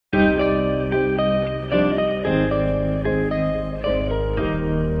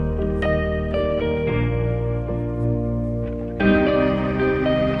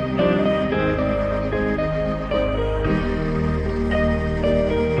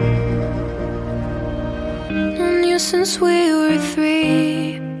since we were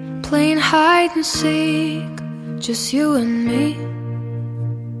 3, playing hide and seek, just you and me.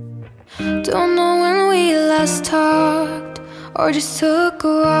 Don't know when we last talked, or just took a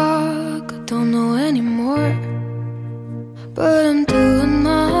walk, don't know anymore. But I'm doing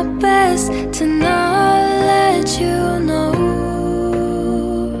my best to not let you know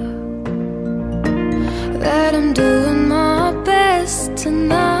that I'm doing my best to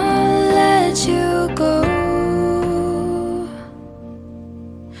not let you go.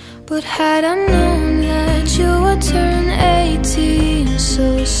 But had I known that you would turn 18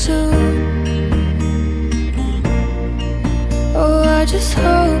 so soon, oh, I just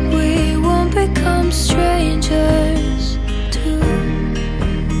hope we won't become strangers too.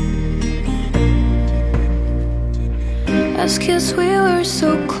 As kids we were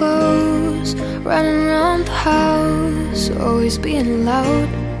so close, running around the house, always being loud.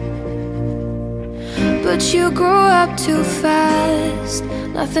 But you grew up too fast,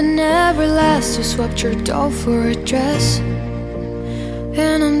 nothing ever lasts. You swapped your doll for a dress.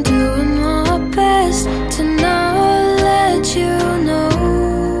 And I'm doing my best to not let you know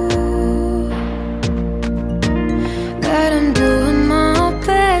that I'm doing my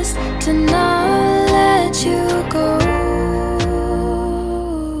best to not let you go.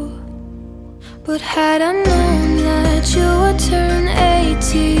 But had I known that you would turn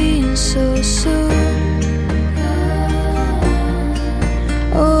 18 so soon,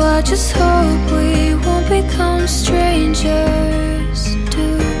 oh, I just hope we won't become strangers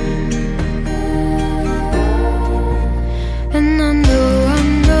too. And I know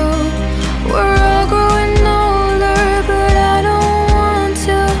we're all growing older, but I don't want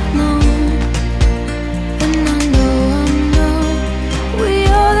to know. And I know we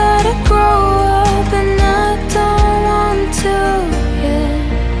all gotta grow up, and I don't want to, yeah.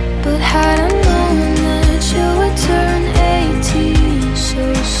 But had I known that you would turn 18 so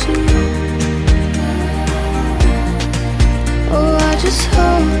soon, oh, I just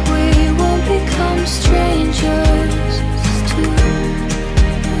hope we won't become strangers too.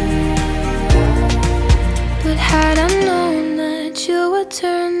 But had I known that you would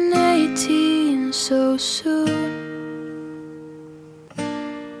turn 18 so soon,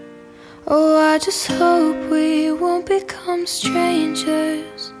 oh, I just hope we won't become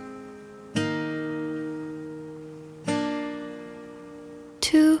strangers